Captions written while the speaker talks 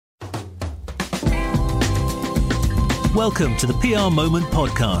Welcome to the PR Moment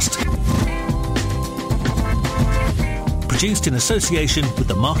podcast. Produced in association with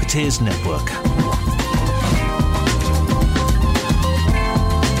the Marketeers Network.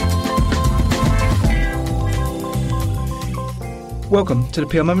 Welcome to the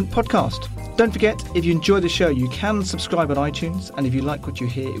PR Moment podcast. Don't forget, if you enjoy the show, you can subscribe on iTunes, and if you like what you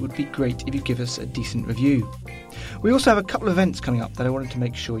hear, it would be great if you give us a decent review. We also have a couple of events coming up that I wanted to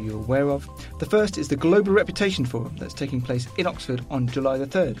make sure you're aware of. The first is the Global Reputation Forum that's taking place in Oxford on July the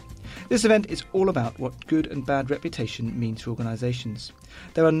 3rd. This event is all about what good and bad reputation means for organisations.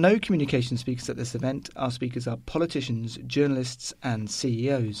 There are no communication speakers at this event. Our speakers are politicians, journalists and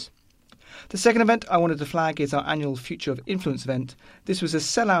CEOs. The second event I wanted to flag is our annual Future of Influence event. This was a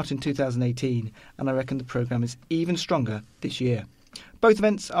sellout in 2018 and I reckon the programme is even stronger this year. Both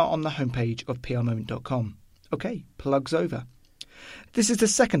events are on the homepage of prmoment.com. OK, plugs over. This is the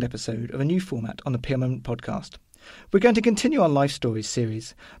second episode of a new format on the PR Moment podcast. We're going to continue our Life Stories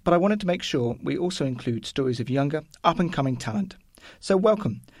series, but I wanted to make sure we also include stories of younger, up-and-coming talent. So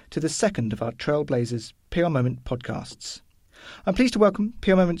welcome to the second of our Trailblazers PR Moment podcasts. I'm pleased to welcome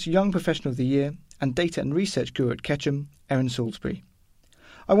PR Moment's Young Professional of the Year and Data and Research Guru at Ketchum, Erin Salisbury.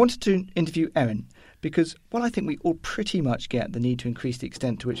 I wanted to interview Erin because while I think we all pretty much get the need to increase the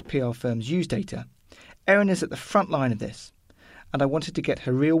extent to which PR firms use data, Erin is at the front line of this, and I wanted to get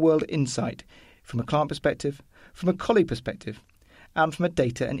her real-world insight from a client perspective, from a colleague perspective, and from a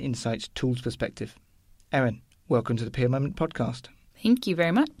data and insights tools perspective. Erin, welcome to the PR Moment podcast. Thank you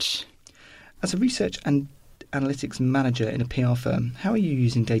very much. As a research and analytics manager in a PR firm, how are you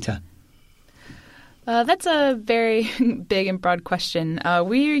using data? That's a very big and broad question.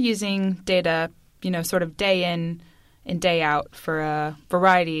 We're using data, sort of day in and day out for a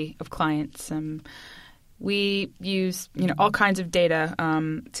variety of clients. We use, all kinds of data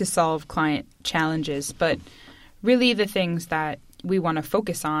to solve client challenges, but really the things that we want to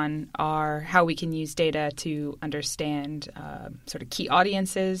focus on are how we can use data to understand sort of key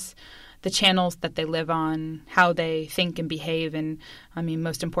audiences, the channels that they live on, how they think and behave, and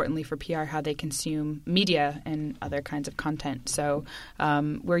most importantly for PR, how they consume media and other kinds of content. So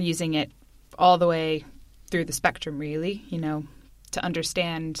we're using it all the way through the spectrum, really, to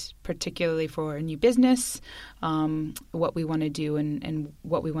understand, particularly for a new business, what we want to do and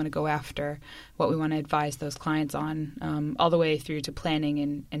what we want to go after, what we want to advise those clients on, all the way through to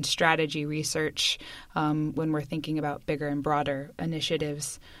planning and strategy research when we're thinking about bigger and broader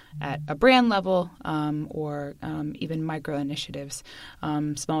initiatives at a brand level or even micro initiatives,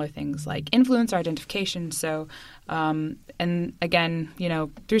 smaller things like influencer identification. So, and again,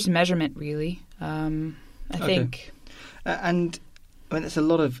 through some measurement, really, I think. And there's a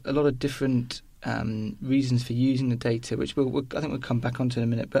lot of different reasons for using the data, which I think we'll come back onto in a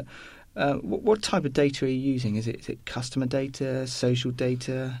minute. But what type of data are you using? Is it customer data, social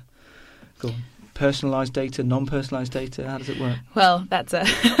data, personalised data, non-personalised data? How does it work? Well, that's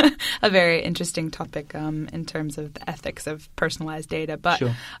a very interesting topic in terms of the ethics of personalised data. But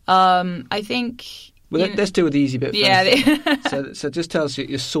sure. I think. Well, let's deal with the easy bit first. Yeah. So just tell us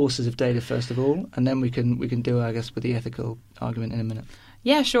your sources of data first of all, and then we can deal, I guess, with the ethical argument in a minute.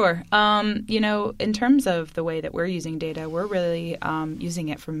 Yeah, sure. In terms of the way that we're using data, we're really using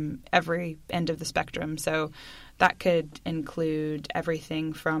it from every end of the spectrum. So that could include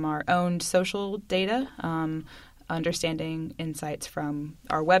everything from our own social data, understanding insights from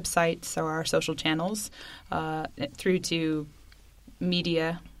our websites or our social channels, through to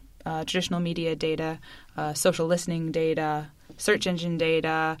media, traditional media data, social listening data, search engine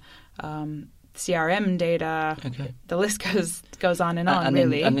data, CRM data. Okay. The list goes on and on,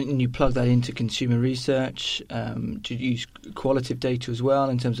 really. And then you plug that into consumer research. Do you use qualitative data as well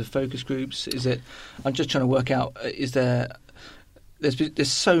in terms of focus groups? I'm just trying to work out,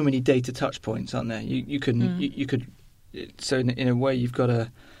 there's so many data touch points, aren't there? You could so in a way you've got to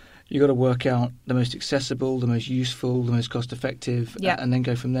work out the most accessible, the most useful, the most cost-effective, and then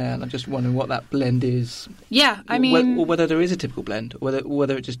go from there. And I'm just wondering what that blend is. Yeah, or whether there is a typical blend, or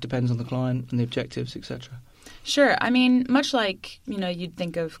whether it just depends on the client and the objectives, etc. Sure. Much like you'd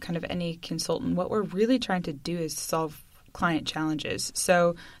think of kind of any consultant, what we're really trying to do is solve client challenges.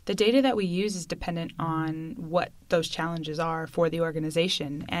 So the data that we use is dependent on what those challenges are for the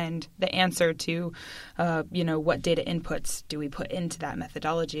organization, and the answer to, what data inputs do we put into that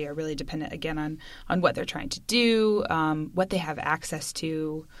methodology are really dependent, again, on what they're trying to do, what they have access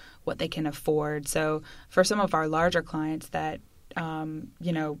to, what they can afford. So for some of our larger clients that,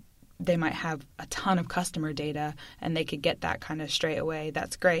 they might have a ton of customer data and they could get that kind of straight away.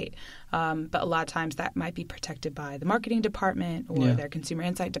 That's great. But a lot of times that might be protected by the marketing department or their consumer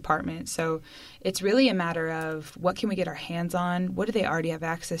insight department. So it's really a matter of what can we get our hands on? What do they already have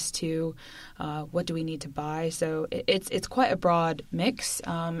access to? What do we need to buy? So it's quite a broad mix.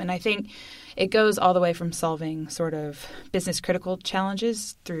 And I think it goes all the way from solving sort of business critical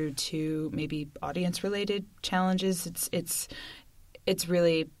challenges through to maybe audience related challenges. It's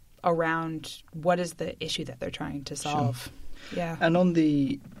really around what is the issue that they're trying to solve. Sure. Yeah. And on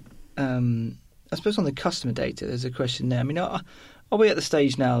the, I suppose on the customer data, there's a question there. I mean, are we at the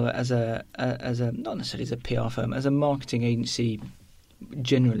stage now as a not necessarily as a PR firm, as a marketing agency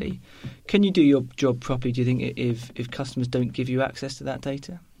generally, can you do your job properly? Do you think if customers don't give you access to that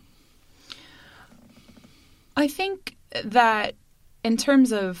data? I think that in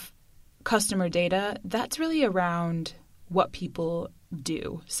terms of customer data, that's really around what people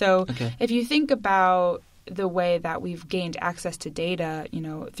do. So if you think about the way that we've gained access to data,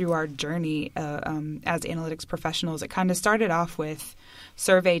 through our journey as analytics professionals, it kind of started off with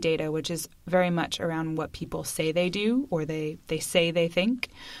survey data, which is very much around what people say they do or they say they think.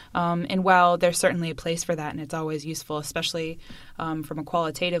 And while there's certainly a place for that and it's always useful, especially from a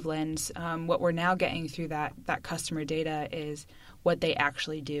qualitative lens, what we're now getting through that customer data is what they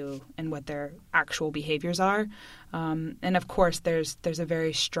actually do and what their actual behaviors are. And of course, there's a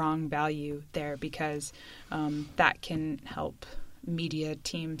very strong value there because that can help media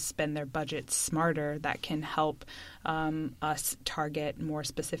teams spend their budgets smarter. That can help us target more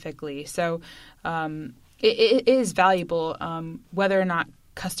specifically. So it is valuable. Whether or not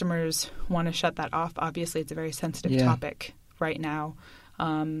customers want to shut that off, obviously it's a very sensitive topic right now.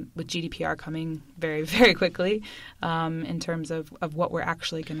 With GDPR coming very, very quickly in terms of what we're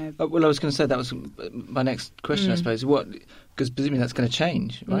actually going to... Well, I was going to say that was my next question, I suppose. Because presumably that's going to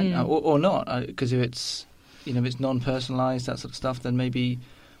change, right? Or not. Because if it's non-personalised, that sort of stuff, then maybe...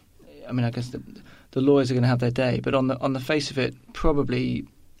 I mean, I guess the lawyers are going to have their day. But on the face of it, probably...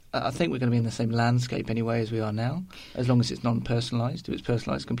 I think we're going to be in the same landscape anyway as we are now, as long as it's non-personalised. If it's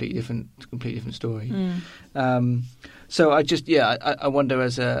personalised, completely different story. So I wonder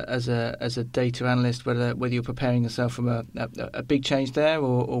as a data analyst whether you're preparing yourself from a big change there,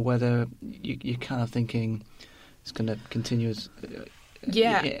 or whether you're kind of thinking it's going to continue as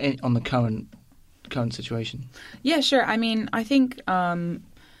on the current situation. Yeah, sure. I mean, I think.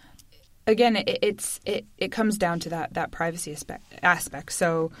 Again, it comes down to that privacy aspect.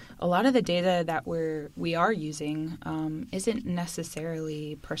 So a lot of the data that we are using isn't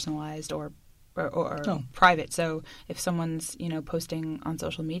necessarily personalized or private. So if someone's posting on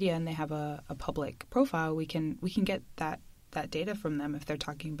social media and they have a public profile, we can get that data from them if they're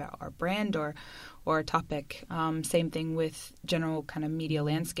talking about our brand or a topic. Same thing with general kind of media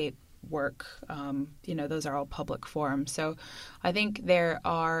landscape work. Those are all public forums. So I think there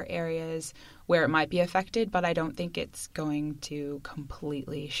are areas where it might be affected, but I don't think it's going to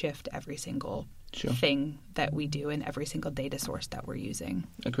completely shift every single thing that we do and every single data source that we're using.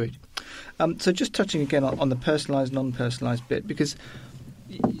 Agreed. So just touching again on the personalised, non-personalised bit, because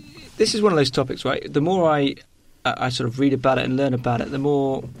this is one of those topics, right? The more I sort of read about it and learn about it, the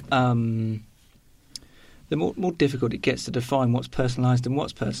more difficult it gets to define what's personalised and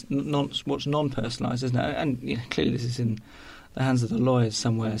what's non-personalised, isn't it? And clearly this is in the hands of the lawyers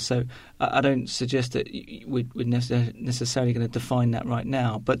somewhere. So I don't suggest that we're necessarily going to define that right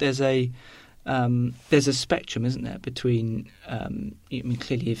now. But there's a spectrum, isn't there, between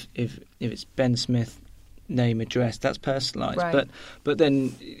clearly if it's Ben Smith, name, address, that's personalised. Right. But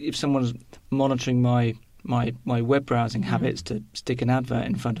then if someone's monitoring my web browsing habits to stick an advert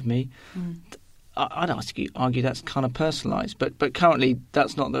in front of me. I'd argue that's kind of personalised, but currently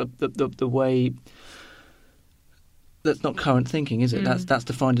that's not the way. That's not current thinking, is it? That's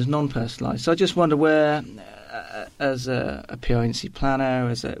defined as non-personalised. So I just wonder where, as a PR agency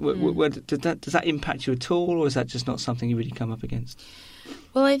planner, where does that impact you at all, or is that just not something you really come up against?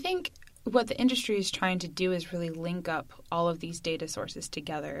 Well, I think what the industry is trying to do is really link up all of these data sources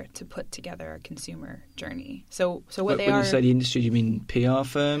together to put together a consumer journey. So when you say the industry, do you mean PR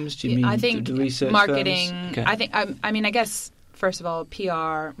firms? Do you mean I think the research marketing? Firms? Okay. I think I guess first of all,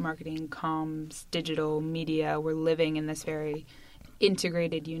 PR, marketing, comms, digital media. We're living in this very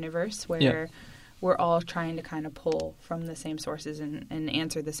integrated universe where we're all trying to kind of pull from the same sources and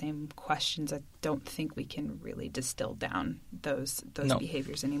answer the same questions. I don't think we can really distill down those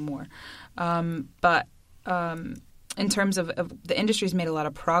behaviors anymore. But in terms of the industry's made a lot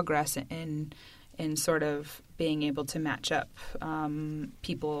of progress in sort of being able to match up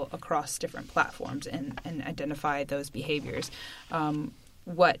people across different platforms and identify those behaviors.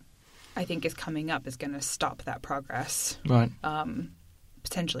 What I think is coming up is going to stop that progress. Right.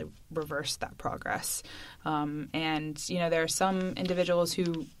 Potentially reverse that progress. And, there are some individuals who...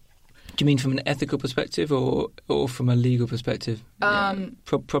 Do you mean from an ethical perspective or from a legal perspective?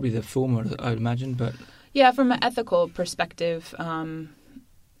 Probably the former, I would imagine, but... Yeah, from an ethical perspective. And,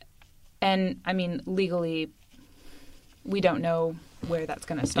 I mean, legally, we don't know where that's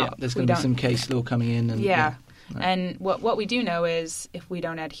going to stop. Yeah, there's going to be some case law coming in. And, yeah. Right. And what we do know is if we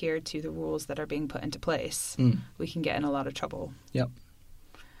don't adhere to the rules that are being put into place, we can get in a lot of trouble. Yep.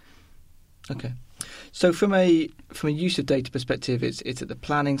 Okay. So from a use of data perspective, it's at the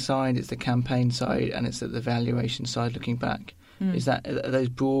planning side, it's the campaign side, and it's at the valuation side looking back. Are those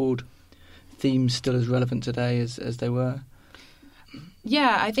broad themes still as relevant today as they were?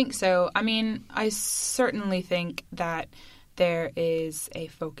 Yeah, I think so. I mean, I certainly think that there is a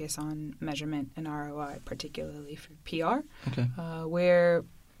focus on measurement and ROI, particularly for PR, where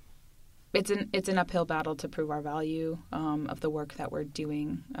it's an uphill battle to prove our value of the work that we're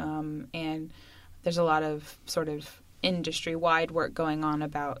doing. And there's a lot of sort of industry-wide work going on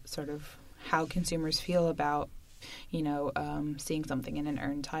about sort of how consumers feel about, seeing something in an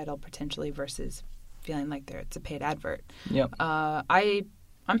earned title potentially versus feeling like it's a paid advert. Yep.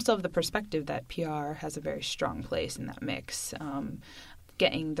 I'm still of the perspective that PR has a very strong place in that mix,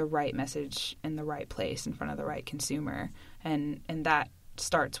 getting the right message in the right place in front of the right consumer, and that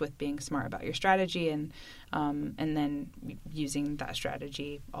starts with being smart about your strategy and then using that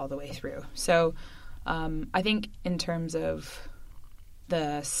strategy all the way through. So I think in terms of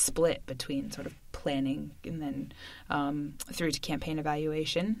the split between sort of planning and then through to campaign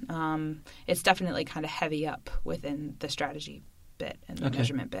evaluation, it's definitely kind of heavy up within the strategy bit and the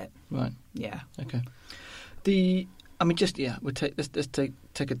measurement bit. Right. Yeah. Okay. We'll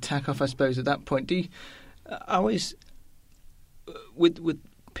take a tack off, I suppose, at that point. I always with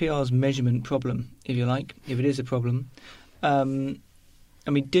PR's measurement problem, if you like, if it is a problem,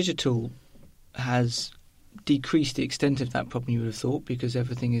 digital has decreased the extent of that problem, you would have thought, because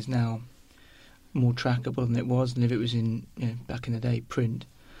everything is now more trackable than it was, and if it was in back in the day, print.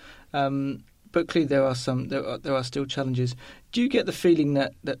 But clearly there are still challenges. Do you get the feeling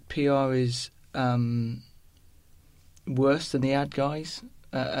that PR is worse than the ad guys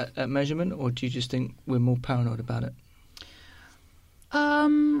at measurement, or do you just think we're more paranoid about it?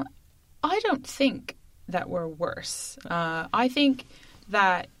 I don't think that we're worse. I think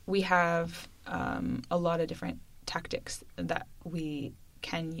that we have a lot of different tactics that we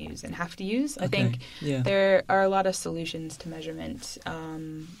can use and have to use. I think there are a lot of solutions to measurement.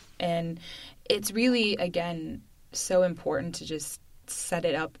 And it's really, again, so important to just set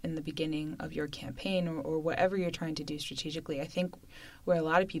it up in the beginning of your campaign or whatever you're trying to do strategically. I think where a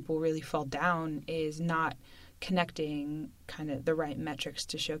lot of people really fall down is not connecting kind of the right metrics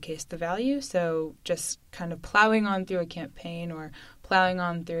to showcase the value. So just kind of plowing on through a campaign or plowing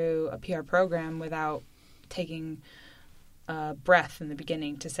on through a PR program without taking a breath in the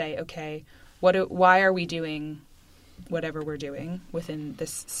beginning to say, okay, why are we doing whatever we're doing within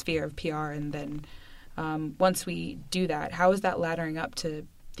this sphere of PR? And then once we do that, how is that laddering up to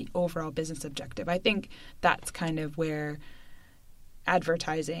the overall business objective? I think that's kind of where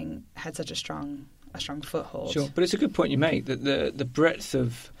advertising had such a strong foothold. Sure, but it's a good point you make that the breadth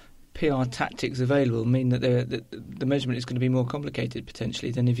of PR tactics available mean that the measurement is going to be more complicated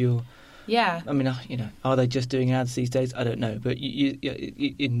potentially than if you're. Yeah. I mean, are they just doing ads these days? I don't know, but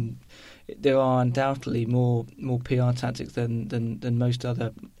there are undoubtedly more PR tactics than most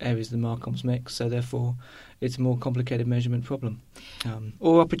other areas of the Marcoms mix. So therefore, it's a more complicated measurement problem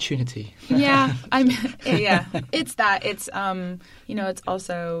or opportunity. Yeah, it's that. It's it's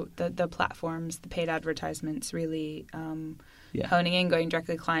also the platforms, the paid advertisements, really honing in, going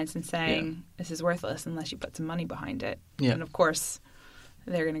directly to clients and saying this is worthless unless you put some money behind it. Yeah. And of course,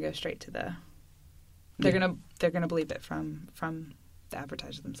 they're going to go straight to the. They're going to believe it from the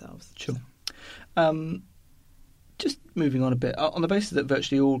advertiser themselves. Sure. So. Just moving on a bit, on the basis that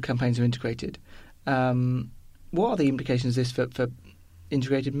virtually all campaigns are integrated, what are the implications of this for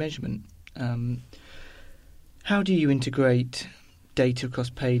integrated measurement? How do you integrate data across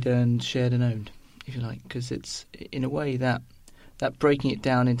paid, earned, shared and owned, if you like? Because it's, in a way, that breaking it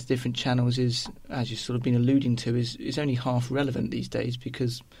down into different channels is, as you've sort of been alluding to, is only half relevant these days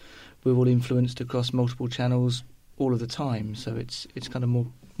because we're all influenced across multiple channels all of the time. So it's kind of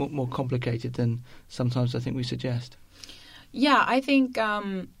more complicated than sometimes I think we suggest. Yeah, I think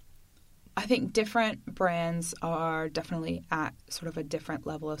different brands are definitely at sort of a different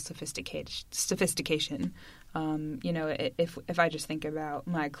level of sophistication. If I just think about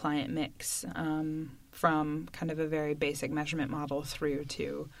my client mix from kind of a very basic measurement model through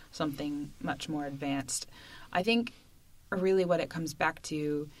to something much more advanced, I think really what it comes back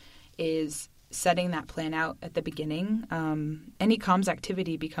to is setting that plan out at the beginning. Any comms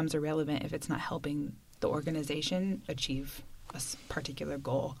activity becomes irrelevant if it's not helping the organization achieve a particular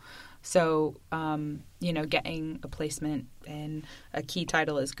goal. So, getting a placement and a key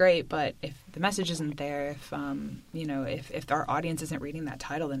title is great, but if the message isn't there, if our audience isn't reading that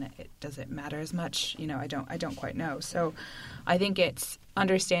title, then does it matter as much? I don't quite know. So, I think it's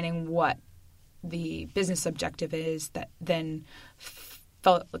understanding what the business objective is that then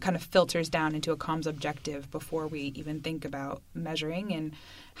kind of filters down into a comms objective before we even think about measuring, and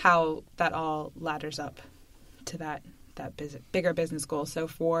how that all ladders up to that bigger business goal. So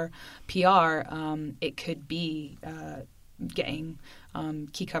for PR, it could be getting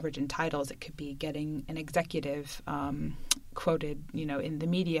key coverage in titles. It could be getting an executive quoted, in the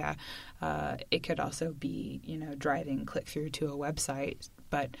media. It could also be, driving click-through to a website.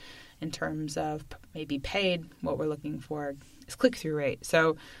 But in terms of maybe paid, what we're looking for is click-through rate.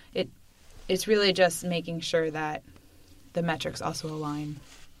 So it's really just making sure that the metrics also align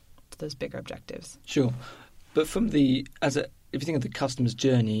to those bigger objectives. Sure. But if you think of the customer's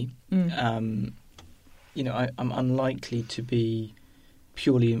journey, I'm unlikely to be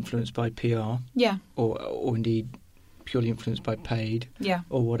purely influenced by PR, or indeed purely influenced by paid,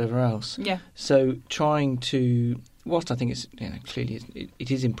 or whatever else. Yeah. So trying to, whilst I think it's clearly it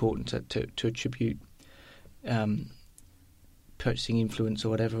is important to attribute purchasing influence or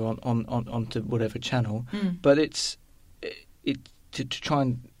whatever onto whatever channel, but it's to try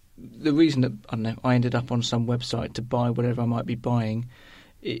and. The reason that I ended up on some website to buy whatever I might be buying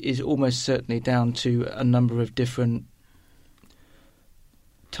is almost certainly down to a number of different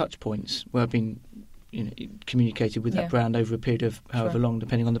touch points where I've been communicated with that brand over a period of however long,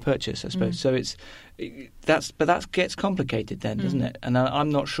 depending on the purchase, I suppose. So that gets complicated then, doesn't it? And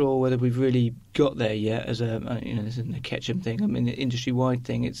I'm not sure whether we've really got there yet. As this isn't a Ketchum thing. I mean, the industry-wide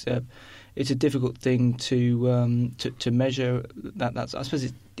thing. It's a difficult thing to measure. That's I suppose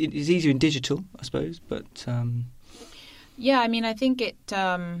it is easier in digital, I suppose, but I think it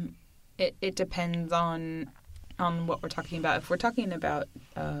depends on what we're talking about. If we're talking about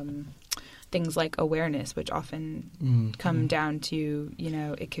things like awareness, which often come down to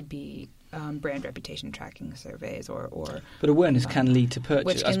it could be brand reputation tracking surveys or but awareness can lead to purchase,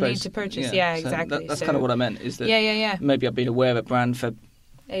 which can lead to purchase. Yeah, exactly. So that's kind of what I meant. Is that maybe I've been aware of a brand for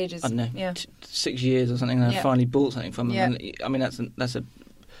ages. I don't know, 6 years or something, and I finally bought something from them. And, I mean, that's a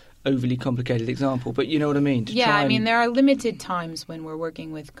overly complicated example, but you know what I mean? There are limited times when we're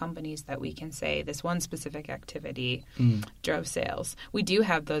working with companies that we can say this one specific activity drove sales. We do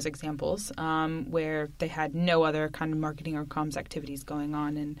have those examples where they had no other kind of marketing or comms activities going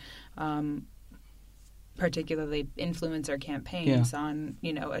on, and particularly influencer campaigns on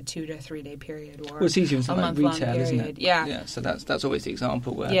a 2 to 3 day period, or it's easier in something like retail, period. Isn't it? Yeah. So that's always the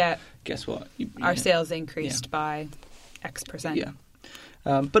example where guess what? Our sales increased by X percent. Yeah.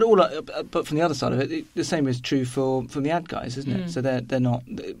 But from the other side of it, the same is true from the ad guys, isn't it? So they're not,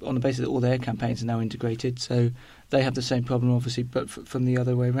 on the basis that all their campaigns are now integrated, so they have the same problem, obviously, but from the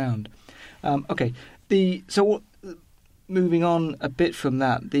other way around. Okay. Moving on a bit from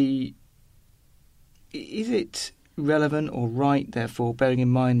that, is it relevant or right, therefore, bearing in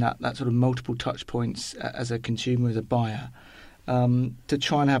mind that sort of multiple touch points as a consumer, as a buyer, to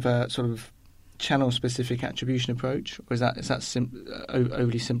try and have a sort of channel-specific attribution approach, or is that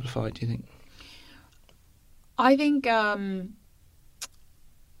overly simplified, do you think? I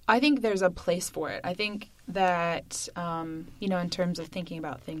think there's a place for it. I think that in terms of thinking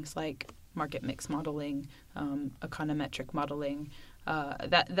about things like market mix modeling, econometric modeling,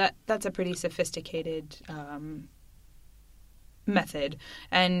 that's a pretty sophisticated method,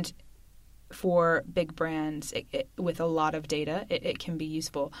 and for big brands with a lot of data, it can be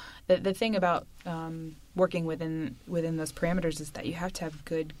useful. The thing about working within those parameters is that you have to have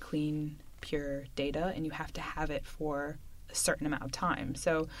good, clean, pure data, and you have to have it for a certain amount of time.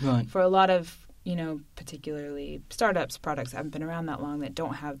 So for a lot of particularly startups, products that haven't been around that long, that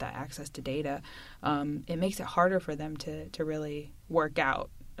don't have that access to data, it makes it harder for them to really work out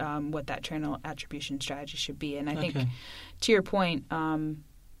what that channel attribution strategy should be. And I think, to your point,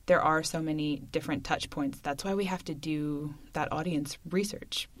 there are so many different touch points. That's why we have to do that audience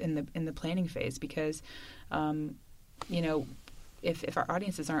research in the planning phase, because if our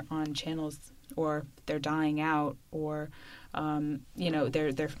audiences aren't on channels, or they're dying out, or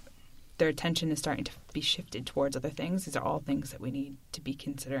their attention is starting to be shifted towards other things, these are all things that we need to be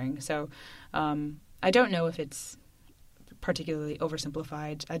considering. So I don't know if it's particularly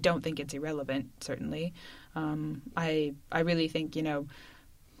oversimplified. I don't think it's irrelevant, certainly. I really think,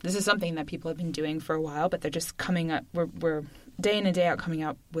 this is something that people have been doing for a while, but they're just coming up, we're day in and day out coming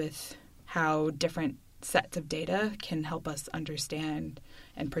up with how different sets of data can help us understand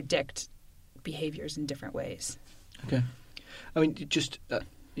and predict behaviors in different ways. Okay. I mean, just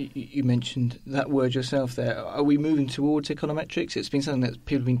you mentioned that word yourself there. Are we moving towards econometrics? It's been something that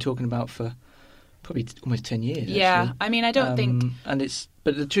people have been talking about for probably almost 10 years. Yeah, actually. I mean, I don't think...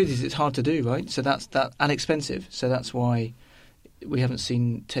 But the truth is it's hard to do, right? So that's and expensive. So that's why we haven't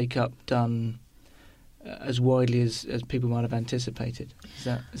seen take-up done as widely as people might have anticipated.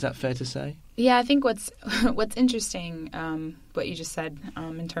 Is that fair to say? Yeah, I think what's interesting, what you just said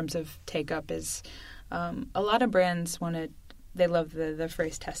in terms of take-up is a lot of brands they love the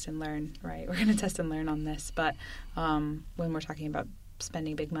phrase test and learn, right? We're going to test and learn on this, but when we're talking about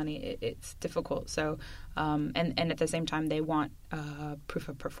spending big money, it's difficult. So, and at the same time, they want proof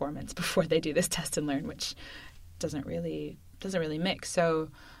of performance before they do this test and learn, which doesn't really mix. So,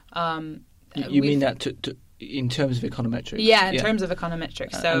 you mean that in terms of econometrics? Yeah, in terms of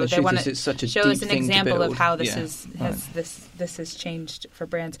econometrics. So they want to show us an example of how this this has changed for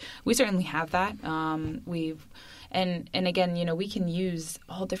brands. We certainly have that. And again, we can use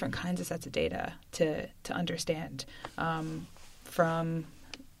all different kinds of sets of data to understand, from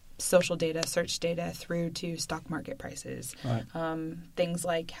social data, search data, through to stock market prices. Right. Things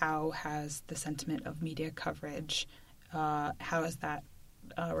like how has the sentiment of media coverage, how is that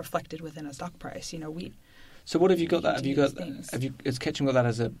reflected within a stock price? So what have you got that? Has Ketchum got that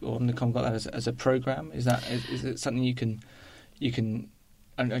or Omnicom got that as a program? Is it something you can?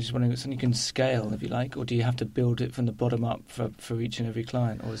 I'm just wondering, something you can scale, if you like, or do you have to build it from the bottom up for each and every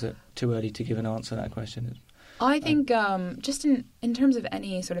client, or is it too early to give an answer to that question? I think just in terms of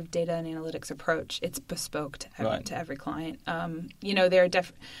any sort of data and analytics approach, it's bespoke to every client.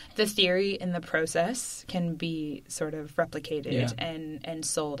 The theory and the process can be sort of replicated and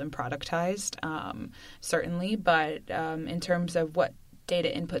sold and productized, certainly. But in terms of what data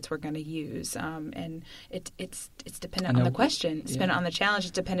inputs we're going to use, and it's dependent on the question, it's dependent on the challenge,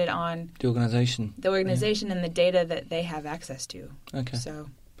 it's dependent on the organisation, and the data that they have access to. Okay. So,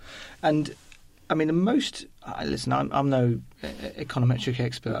 and I mean, listen, I'm no econometric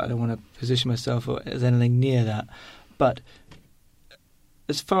expert. I don't want to position myself as anything near that. But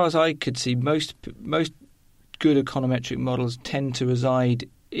as far as I could see, most good econometric models tend to reside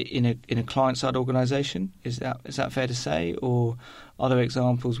in a client-side organisation. Is that fair to say, or are there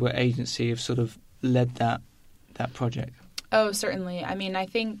examples where agency have sort of led that project? Oh, certainly. I mean, I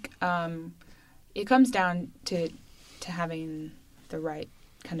think it comes down to having the right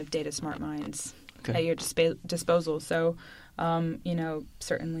kind of data smart minds at your disposal. So,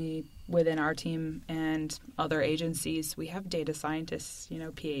 certainly within our team and other agencies, we have data scientists,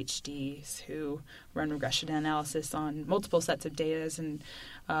 PhDs who run regression analysis on multiple sets of data and,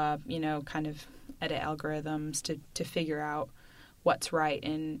 kind of edit algorithms to figure out what's right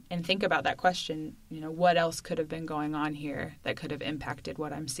and think about that question, what else could have been going on here that could have impacted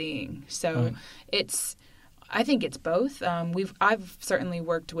what I'm seeing. So I think it's both. I've certainly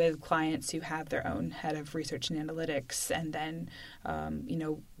worked with clients who have their own head of research and analytics, and then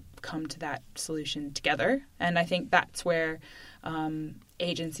come to that solution together. And I think that's where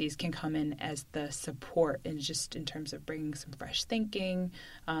agencies can come in as the support, and just in terms of bringing some fresh thinking,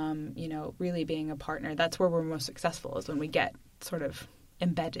 really being a partner. That's where we're most successful, is when we get sort of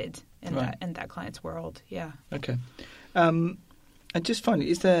embedded in that client's world. Yeah. Okay. And just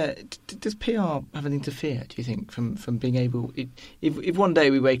finally, does PR have anything to fear, do you think, from being able... If one day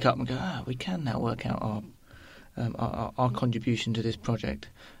we wake up and go, we can now work out our contribution to this project,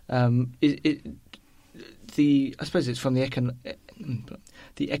 I suppose it's from the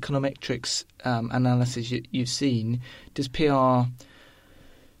econometrics analysis you've seen, does PR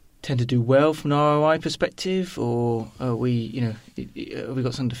tend to do well from an ROI perspective, or have we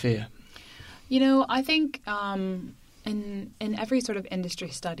got something to fear? I think... In every sort of industry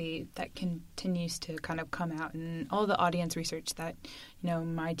study that continues to kind of come out, and all the audience research that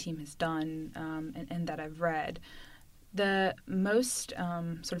my team has done and that I've read, the most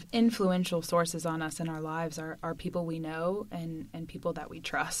sort of influential sources on us in our lives are people we know and people that we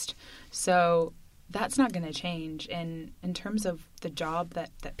trust. So that's not going to change. And in terms of the job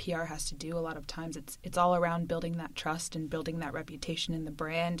that PR has to do, a lot of times it's all around building that trust and building that reputation in the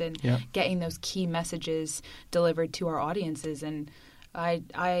brand and getting those key messages delivered to our audiences. And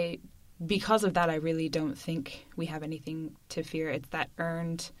I because of that, I really don't think we have anything to fear. It's that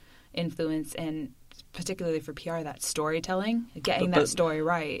earned influence and particularly for PR, that storytelling, getting that story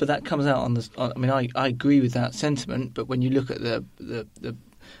right. But that comes out on the. I mean, I agree with that sentiment. But when you look at the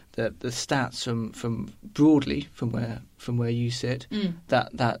stats from broadly from where you sit,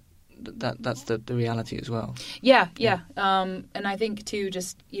 that's the reality as well. Yeah. And I think too,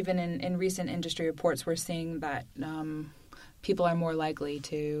 just even in recent industry reports, we're seeing that people are more likely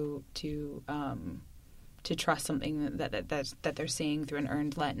to trust something that they're seeing through an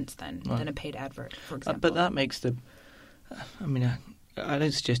earned lens than a paid advert, for example. But that makes I mean, I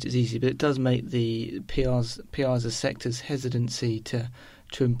don't suggest it's easy, but it does make the PRs as a sector's hesitancy to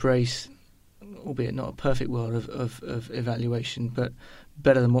embrace, albeit not a perfect world of evaluation, but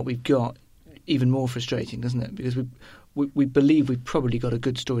better than what we've got, even more frustrating, doesn't it? Because we believe we've probably got a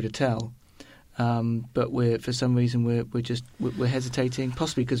good story to tell, but for some reason we're hesitating,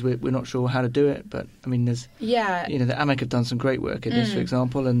 possibly because we're not sure how to do it. But I mean, there's the AMEC have done some great work in this, for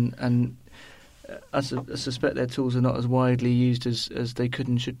example, and I suspect their tools are not as widely used as they could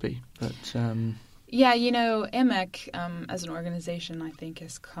and should be. But yeah, AMEC as an organization, I think,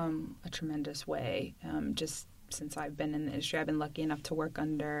 has come a tremendous way. Just since I've been in the industry, I've been lucky enough to work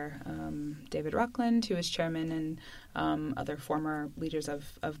under David Rockland, who is chairman, and other former leaders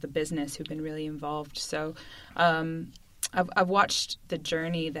of the business who've been really involved. So I've watched the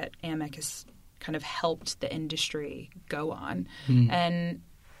journey that AMEC has kind of helped the industry go on. And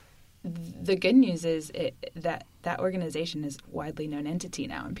the good news is that organization is a widely known entity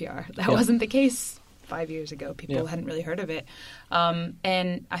now in PR. That wasn't the case 5 years ago. People hadn't really heard of it.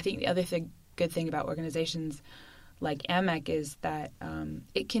 And I think the other good thing about organizations like AMEC is that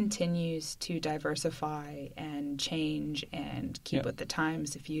it continues to diversify and change and keep with the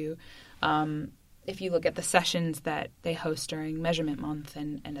times. If you look at the sessions that they host during Measurement Month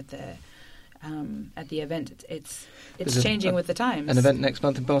and at the event, it's changing with the times. An event next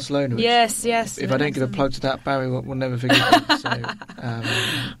month in Barcelona. Yes. If I don't give a plug to that, Barry will never forget it. So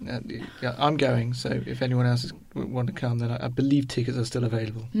I'm going. So if anyone else want to come, then I believe tickets are still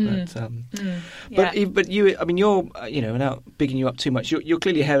available. But you, I mean, you're without bigging you up too much, you're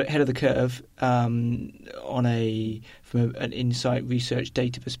clearly ahead of the curve from an insight research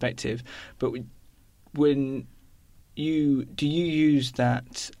data perspective. But do you use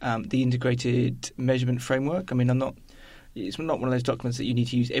that the integrated measurement framework? I mean, it's not one of those documents that you need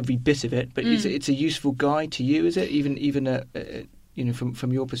to use every bit of it, but it's a useful guide to you, is it? Even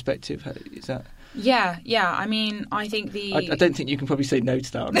from your perspective, is that? Yeah. I mean, I think I don't think you can probably say no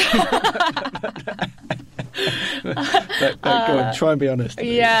to that. But go on, try and be honest.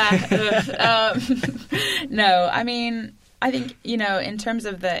 Yeah. No, I mean, I think, in terms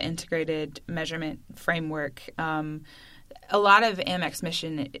of the integrated measurement framework, a lot of AMEC's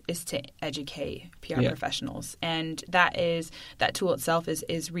mission is to educate PR professionals, and that tool itself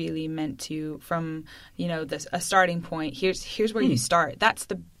is really meant to, from a starting point. Here's where you start. That's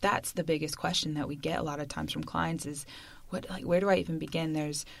the biggest question that we get a lot of times from clients is, where do I even begin?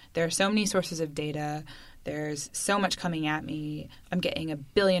 There are so many sources of data. There's so much coming at me. I'm getting 1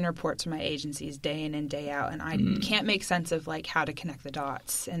 billion reports from my agencies day in and day out, and I can't make sense of how to connect the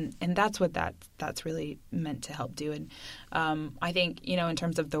dots. And that's what that's really meant to help do. And I think in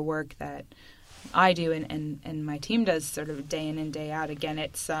terms of the work that I do and my team does, sort of day in and day out. Again,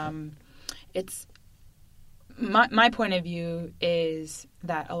 it's my point of view is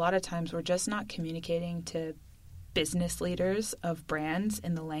that a lot of times we're just not communicating to business leaders of brands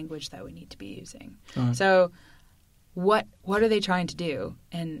in the language that we need to be using. So what are they trying to do,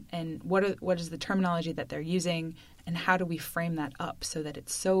 and what is the terminology that they're using, and how do we frame that up so that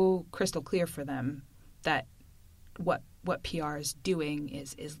it's so crystal clear for them that what PR is doing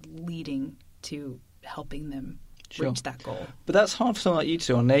is leading to helping them reach that goal. But that's hard for someone like you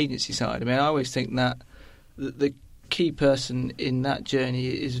two on the agency side. I mean, I always think that the key person in that journey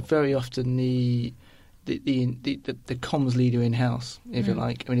is very often the comms leader in-house, if you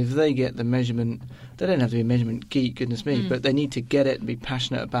like. I mean, if they get the measurement, they don't have to be a measurement geek, goodness me, but they need to get it and be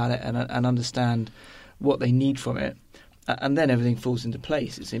passionate about it and understand what they need from it. And then everything falls into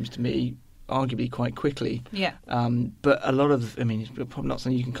place, it seems to me, arguably quite quickly. Yeah. But a lot of, I mean, it's probably not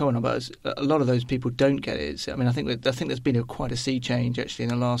something you can comment on, but a lot of those people don't get it. I mean, I think there's been quite a sea change, actually, in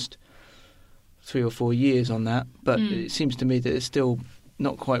the last 3 or 4 years on that. But it seems to me that it's still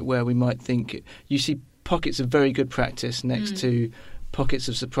not quite where we might think. You see pockets of very good practice next to pockets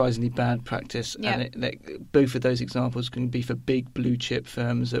of surprisingly bad practice, and both of those examples can be for big blue chip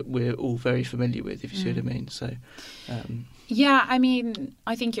firms that we're all very familiar with, if you see what I mean. So, yeah, I mean,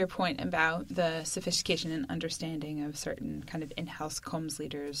 I think your point about the sophistication and understanding of certain kind of in-house comms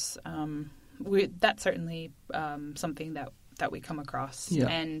leaders, that's certainly something that we come across,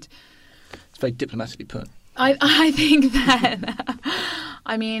 and It's very diplomatically put. I think that,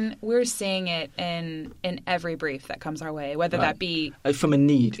 I mean, we're seeing it in every brief that comes our way, whether that be from a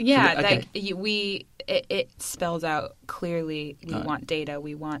need. Yeah, it spells out clearly. We want data,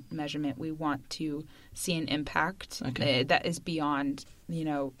 we want measurement, we want to see an impact that is beyond,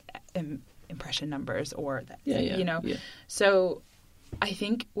 impression numbers or that, So I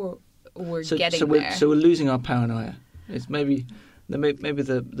think we're getting there. So we're losing our paranoia. It's maybe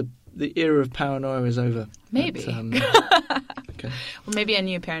the era of paranoia is over. Maybe. But, okay. Well, maybe a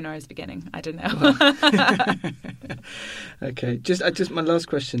new paranoia is beginning. I don't know. Okay. Just my last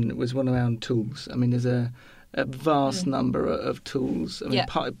question was one around tools. I mean, there's a vast number of tools. I mean,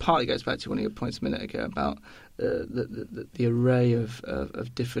 partly goes back to one of your points a minute ago about the array of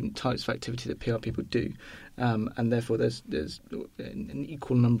different types of activity that PR people do, and therefore there's an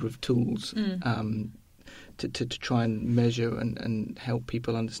equal number of tools. To try and measure and help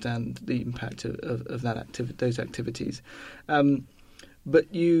people understand the impact of those activities. But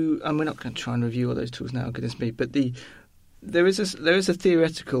and we're not going to try and review all those tools now, goodness me, but there is a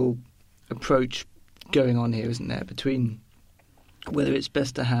theoretical approach going on here, isn't there, between whether it's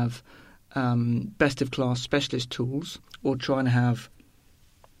best to have best-of-class specialist tools or trying to have,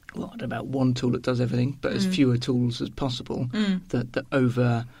 I don't know about one tool that does everything, but as fewer tools as possible that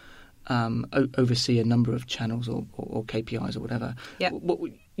oversee a number of channels or KPIs or whatever. Yep.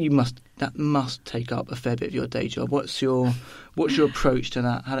 That must take up a fair bit of your day job. What's your approach to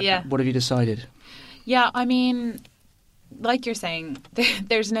that? What have you decided? Yeah, I mean, like you're saying,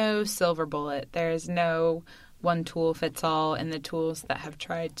 there's no silver bullet. There's no one tool fits all, and the tools that have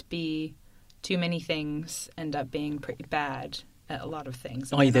tried to be too many things end up being pretty bad at a lot of things.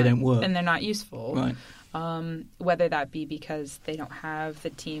 They don't work. And they're not useful. Right. Whether that be because they don't have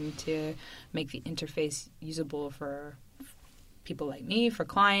the team to make the interface usable for people like me, for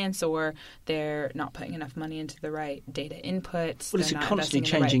clients, or they're not putting enough money into the right data inputs. Well, it's a not constantly investing in the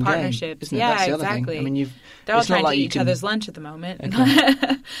changing right game, partnerships. isn't it? Yeah, That's the exactly. other thing. I mean, they're all trying to eat each other's lunch at the moment. Okay.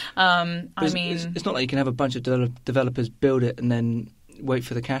 It's not like you can have a bunch of developers build it and then wait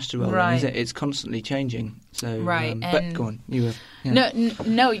for the cash to roll in, is it? It's constantly changing. So, right. But go on. You were. Yeah.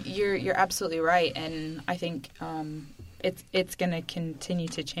 No, you're absolutely right, and I think it's going to continue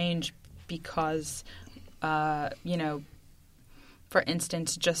to change because, for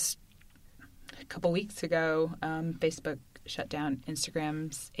instance, just a couple weeks ago, Facebook shut down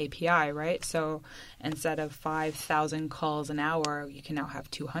Instagram's API, right? So instead of 5,000 calls an hour, you can now have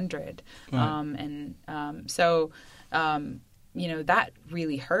 200. Right. That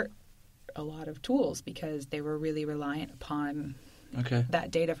really hurt a lot of tools because they were really reliant upon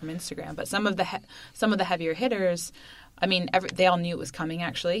that data from Instagram. But some of the heavier hitters, I mean, they all knew it was coming.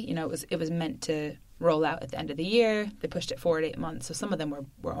 Actually, it was meant to roll out at the end of the year. They pushed it forward 8 months, so some of them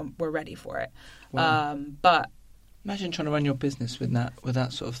were ready for it. Wow. But imagine trying to run your business with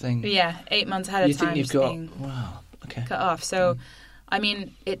that sort of thing. Yeah, 8 months ahead of time. You think you've got cut off. So, I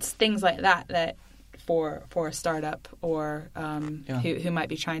mean, it's things like that for a startup or who might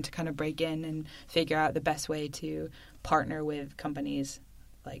be trying to kind of break in and figure out the best way to partner with companies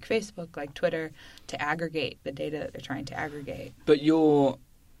like Facebook, like Twitter, to aggregate the data that they're trying to aggregate. But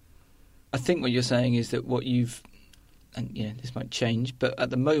I think what you're saying is that this might change, but at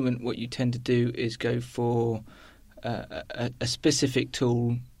the moment what you tend to do is go for a specific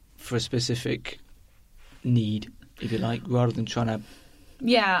tool for a specific need, if you like, rather than trying to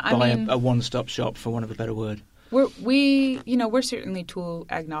buy a one-stop shop, for want of a better word. We're certainly tool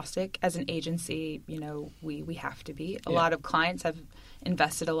agnostic as an agency. We have to be. A lot of clients have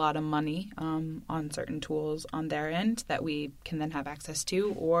invested a lot of money on certain tools on their end that we can then have access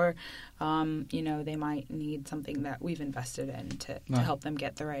to, or they might need something that we've invested in to help them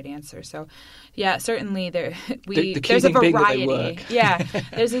get the right answer. So, yeah, certainly there's a variety. Yeah,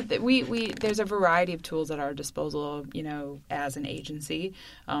 there's a variety of tools at our disposal, as an agency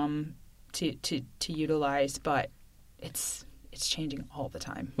to utilize, but it's changing all the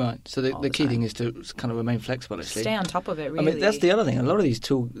time. Right. So the key thing is to kind of remain flexible, actually. Stay on top of it, really. I mean, that's the other thing. A lot of these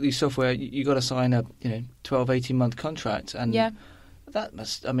software, you got to sign a 12, 18-month contract. And that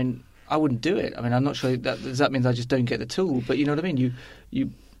must, I mean, I wouldn't do it. I mean, I'm not sure that means I just don't get the tool. But you know what I mean?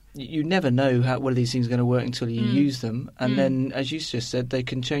 You never know whether these things are going to work until you use them. And then, as you just said, they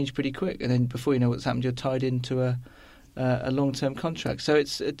can change pretty quick. And then before you know what's happened, you're tied into a long-term contract. So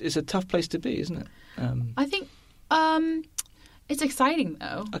it's a tough place to be, isn't it? I think it's exciting,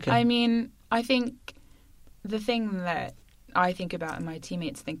 though. Okay. I mean, I think the thing that I think about and my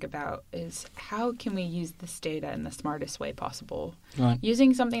teammates think about is how can we use this data in the smartest way possible? Right.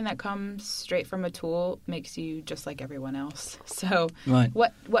 Using something that comes straight from a tool makes you just like everyone else. So Right.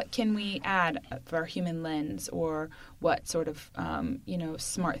 what can we add for our human lens, or what sort of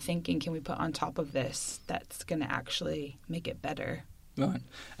smart thinking can we put on top of this that's going to actually make it better? Right.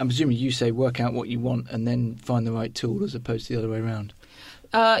 And presumably you say work out what you want and then find the right tool as opposed to the other way around.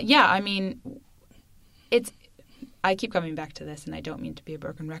 Yeah, I mean, I keep coming back to this, and I don't mean to be a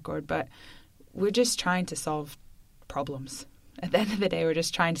broken record, but we're just trying to solve problems. At the end of the day, we're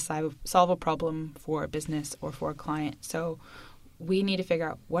just trying to solve a problem for a business or for a client. So we need to figure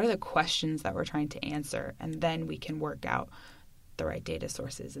out what are the questions that we're trying to answer, and then we can work out the right data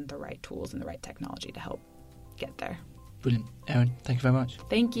sources and the right tools and the right technology to help get there. Brilliant. Erin, thank you very much.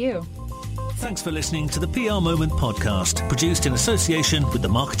 Thank you. Thanks for listening to the PR Moment podcast, produced in association with the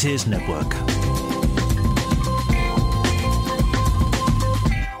Marketeers Network.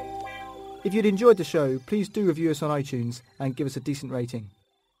 If you'd enjoyed the show, please do review us on iTunes and give us a decent rating.